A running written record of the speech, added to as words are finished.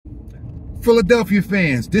Philadelphia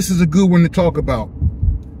fans, this is a good one to talk about.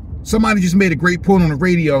 Somebody just made a great point on the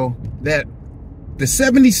radio that the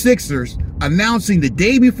 76ers announcing the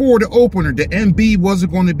day before the opener that Embiid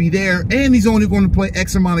wasn't going to be there and he's only going to play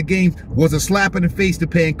X amount of games was a slap in the face to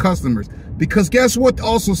paying customers. Because guess what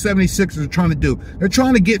also 76ers are trying to do? They're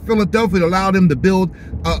trying to get Philadelphia to allow them to build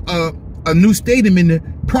a new stadium in the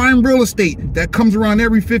prime real estate that comes around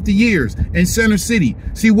every 50 years in Center City.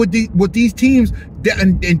 See, what these teams,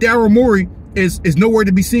 and Daryl Morey is nowhere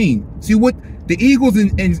to be seen. See, what the Eagles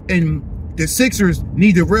and the Sixers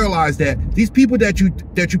need to realize that these people that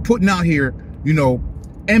you're putting out here, you know,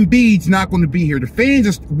 Embiid's not going to be here. The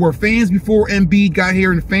fans were fans before Embiid got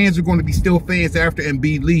here, and the fans are going to be still fans after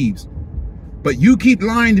Embiid leaves. But you keep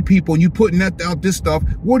lying to people and you putting out this stuff.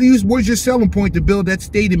 What's your selling point to build that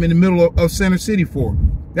stadium in the middle of Center City for?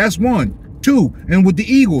 That's one. Two, and with the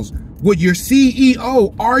Eagles, with your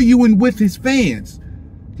CEO arguing with his fans.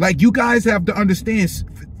 Like, you guys have to understand,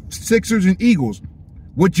 Sixers and Eagles,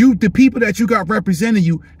 the people that you got representing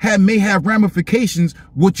you may have ramifications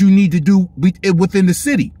what you need to do within the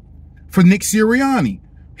city. For Nick Sirianni,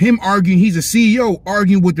 him arguing, he's a CEO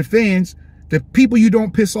arguing with the fans. The people you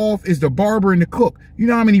don't piss off is the barber and the cook. You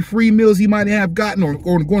know how many free meals he might have gotten or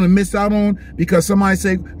going to miss out on because somebody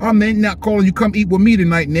say, "Oh man, not calling you, come eat with me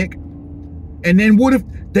tonight, Nick." And then what if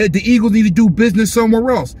the Eagles need to do business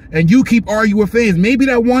somewhere else? And you keep arguing with fans. Maybe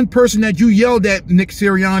that one person that you yelled at, Nick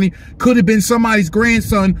Sirianni, could have been somebody's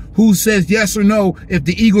grandson who says yes or no if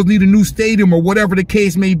the Eagles need a new stadium or whatever the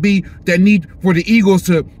case may be that need for the Eagles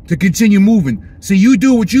to continue moving. See, you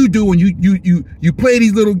do what you do and you play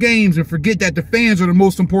these little games and forget that the fans are the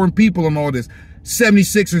most important people in all this.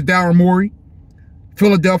 76ers, Daryl Morey,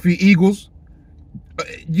 Philadelphia Eagles.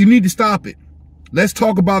 You need to stop it. Let's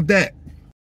talk about that.